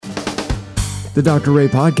The Dr. Ray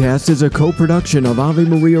Podcast is a co-production of Ave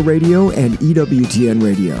Maria Radio and EWTN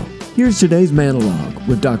Radio. Here's today's monologue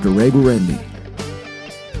with Dr. Ray Guarendi.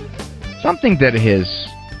 Something that has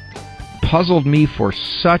puzzled me for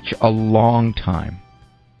such a long time,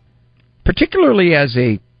 particularly as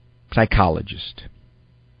a psychologist.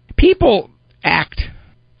 People act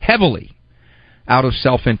heavily out of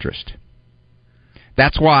self-interest.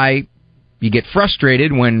 That's why you get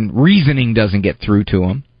frustrated when reasoning doesn't get through to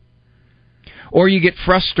them. Or you get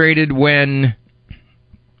frustrated when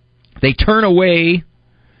they turn away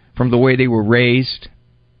from the way they were raised,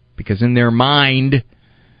 because in their mind,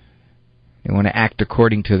 they want to act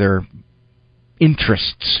according to their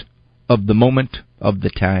interests of the moment, of the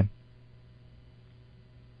time.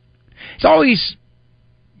 It's always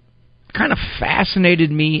kind of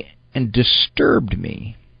fascinated me and disturbed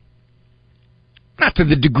me. Not to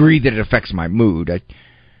the degree that it affects my mood. I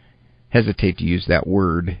hesitate to use that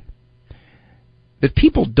word. That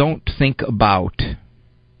people don't think about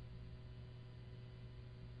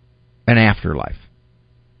an afterlife.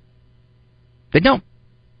 They don't.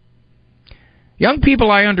 Young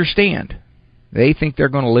people, I understand. They think they're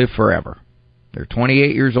going to live forever. They're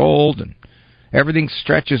 28 years old and everything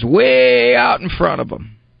stretches way out in front of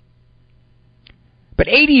them. But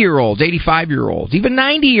 80-year-olds, 85-year-olds, even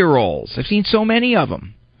 90-year-olds, I've seen so many of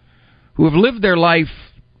them who have lived their life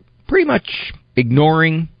pretty much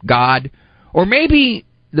ignoring God. Or maybe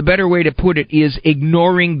the better way to put it is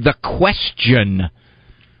ignoring the question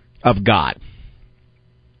of God.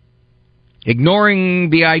 Ignoring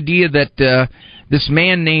the idea that this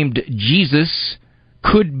man named Jesus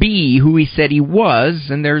could be who he said he was,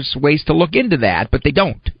 and there's ways to look into that, but they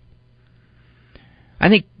don't. I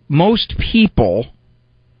think most people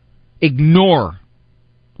ignore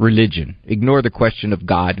religion, ignore the question of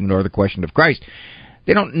God, ignore the question of Christ.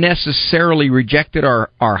 They don't necessarily reject it or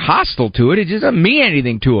are hostile to it. It just doesn't mean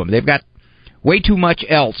anything to them. They've got way too much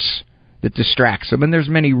else that distracts them, and there's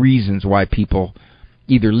many reasons why people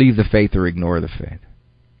either leave the faith or ignore the faith.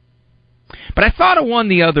 But I thought of one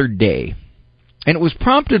the other day, and it was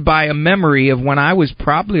prompted by a memory of when I was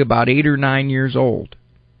probably about 8 or 9 years old.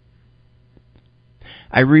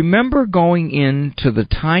 I remember going into the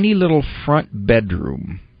tiny little front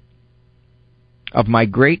bedroom of my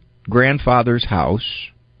great-grandfather's house,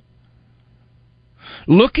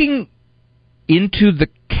 looking into the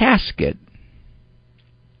casket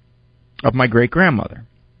of my great-grandmother.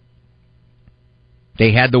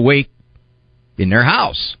 They had the wake in their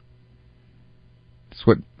house. That's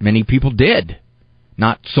what many people did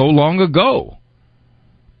not so long ago.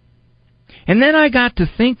 And then I got to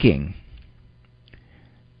thinking,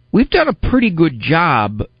 we've done a pretty good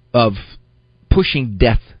job of pushing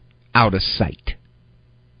death out of sight.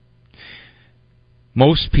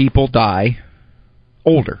 Most people die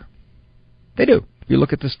older. They do. If you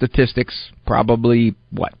look at the statistics, probably,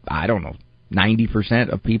 90%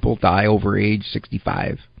 of people die over age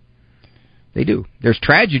 65. They do. There's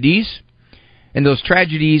tragedies, and those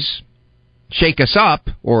tragedies shake us up,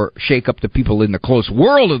 or shake up the people in the close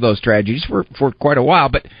world of those tragedies for quite a while,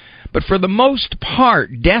 but for the most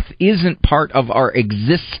part, death isn't part of our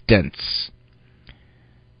existence.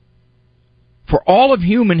 For all of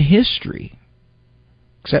human history,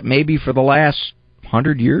 except maybe for the last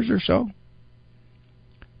 100 years or so,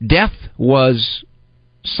 death was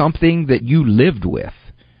something that you lived with.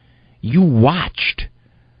 You watched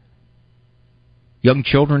young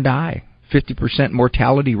children die. 50%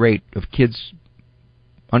 mortality rate of kids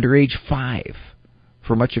under age 5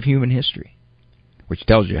 for much of human history, which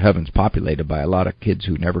tells you heaven's populated by a lot of kids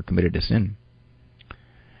who never committed a sin.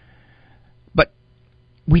 But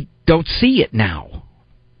we don't see it now.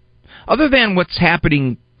 Other than what's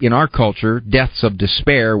happening in our culture, deaths of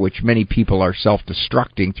despair, which many people are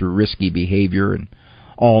self-destructing through risky behavior and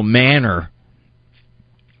all manner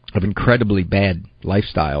of incredibly bad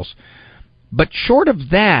lifestyles. But short of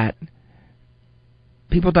that,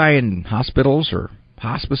 people die in hospitals or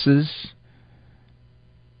hospices.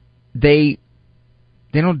 They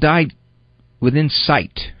don't die within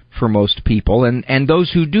sight for most people, and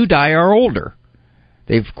those who do die are older.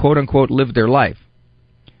 They've, quote-unquote, lived their life.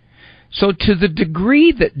 So to the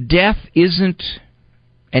degree that death isn't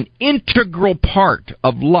an integral part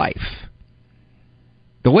of life,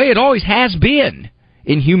 the way it always has been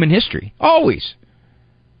in human history, always,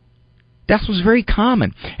 death was very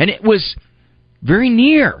common, and it was very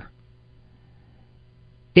near.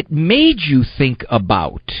 It made you think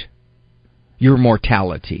about your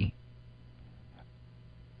mortality.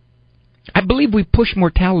 I believe we push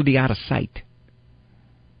mortality out of sight.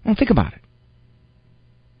 Well, think about it.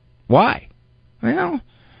 Why? Well,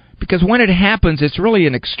 because when it happens, it's really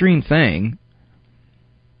an extreme thing.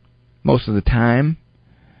 most of the time.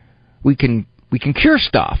 We can cure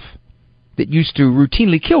stuff that used to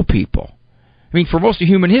routinely kill people. I mean, for most of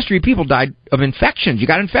human history, people died of infections. You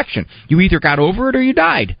got infection. You either got over it or you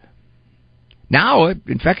died. Now,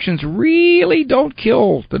 infections really don't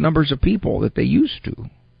kill the numbers of people that they used to.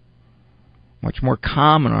 Much more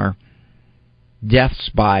common are deaths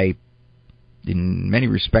by, in many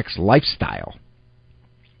respects, lifestyle.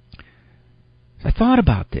 I thought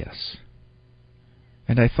about this,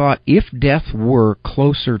 and I thought, if death were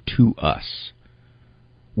closer to us,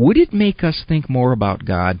 would it make us think more about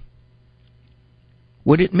God?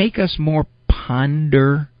 Would it make us more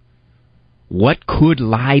ponder what could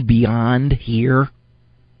lie beyond here?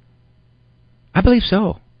 I believe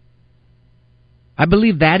so. I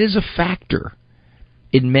believe that is a factor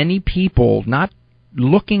in many people not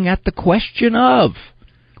looking at the question of,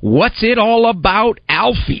 what's it all about,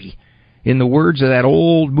 Alfie? In the words of that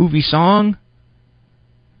old movie song,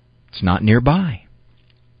 it's not nearby.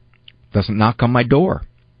 Doesn't knock on my door.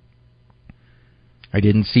 I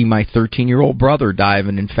didn't see my 13-year-old brother die of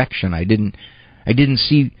an infection. I didn't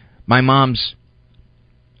see my mom's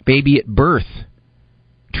baby at birth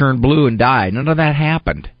turn blue and die. None of that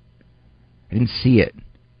happened. I didn't see it.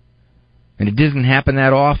 And it doesn't happen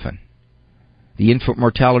that often. The infant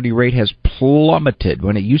mortality rate has plummeted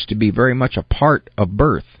when it used to be very much a part of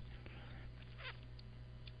birth.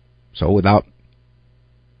 So without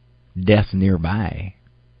death nearby,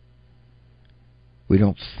 we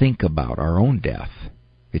don't think about our own death.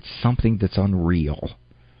 It's something that's unreal.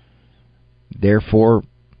 Therefore,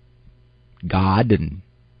 God and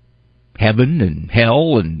heaven and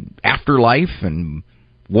hell and afterlife and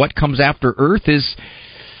what comes after earth is,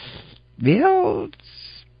 it's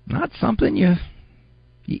not something you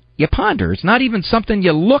ponder. It's not even something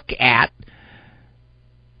you look at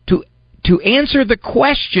to answer the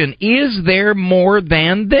question, is there more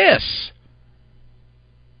than this?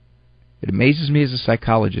 It amazes me as a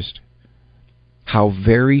psychologist how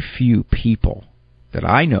very few people that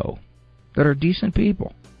I know that are decent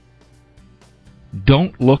people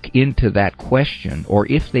don't look into that question, or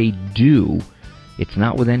if they do, it's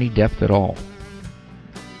not with any depth at all.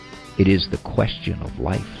 It is the question of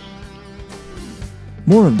life.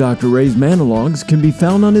 More of Dr. Ray's Monologues can be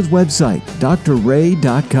found on his website,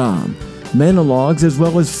 drray.com. Monologues, as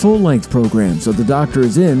well as full-length programs of The Doctor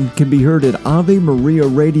Is In, can be heard at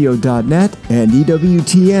AveMariaRadio.net and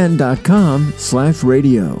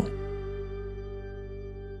EWTN.com/radio.